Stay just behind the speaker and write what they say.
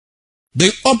The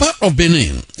Oba of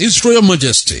Benin, His Royal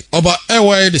Majesty, Oba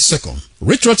Ewuare the Second,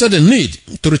 reiterated the need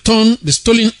to return the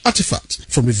stolen artifacts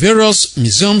from the various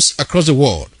museums across the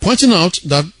world, pointing out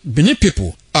that Benin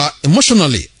people are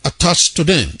emotionally attached to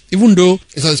them, even though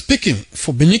it is speaking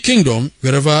for Benin Kingdom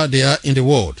wherever they are in the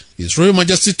world. His Royal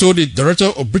Majesty told the Director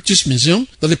of British Museum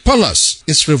that the palace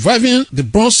is reviving the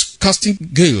Bronze Casting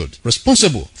Guild,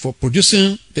 responsible for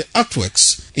producing the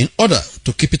artworks in order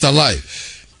to keep it alive.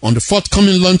 On the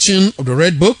forthcoming launching of the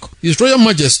Red Book, His Royal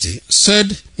Majesty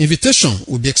said invitation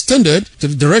will be extended to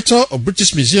the Director of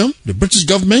British Museum, the British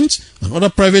government, and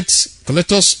other private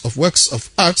collectors of works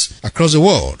of art across the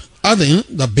world, adding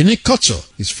that Benin culture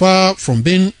is far from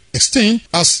being extinct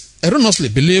as erroneously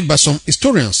believed by some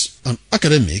historians and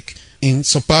academics in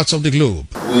some parts of the globe.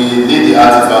 We need the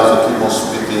artifacts to keep on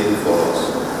speaking for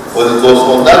us. But it was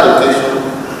on that occasion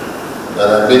that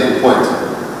I made the point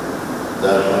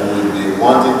that we will be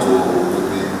wanting to, will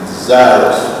be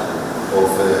desirous of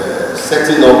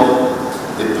setting up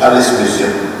the Palace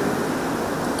Museum.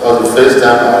 That was the first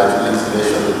time I actually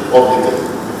mentioned it publicly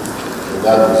in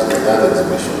that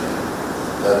exhibition.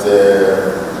 That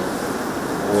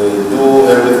we do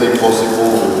everything possible.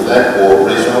 We would like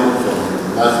cooperation from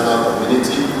the national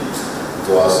community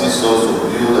to assist us to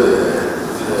build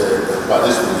a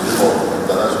Palace Museum of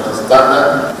international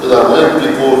standard, so that when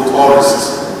people,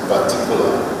 tourists in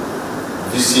particular,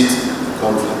 visit the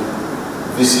country,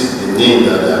 visit Benin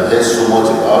that they have heard so much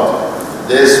about,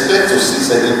 they expect to see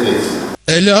certain things.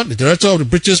 Earlier, the Director of the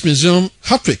British Museum,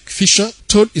 Hartwig Fischer,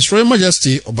 told His Royal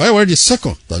Majesty Oba Ewuare the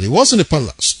Second that he was in the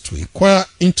palace to inquire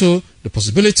into the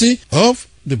possibility of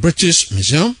the British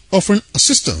Museum offering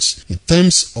assistance in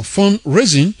terms of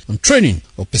fundraising and training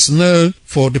of personnel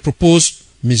for the proposed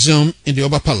museum in the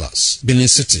Oba Palace, Benin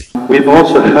City. We've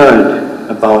also heard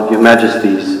about Your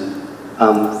Majesty's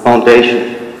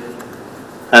foundation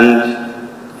and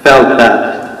felt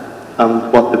that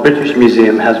what the British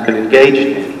Museum has been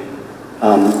engaged in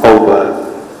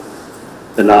over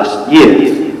the last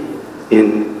year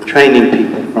in training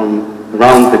people from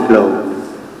around the globe,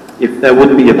 if there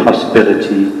would be a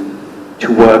possibility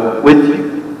to work with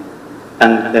you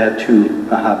and there to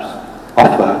perhaps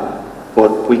offer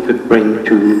what we could bring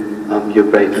to your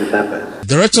great endeavors. The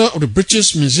Director of the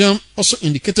British Museum also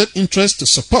indicated interest to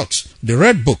support the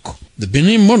Red Book, the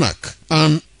Benin Monarch,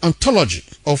 and anthology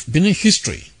of Benin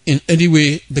history in any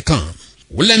way they can.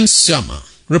 Yamah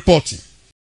reporting.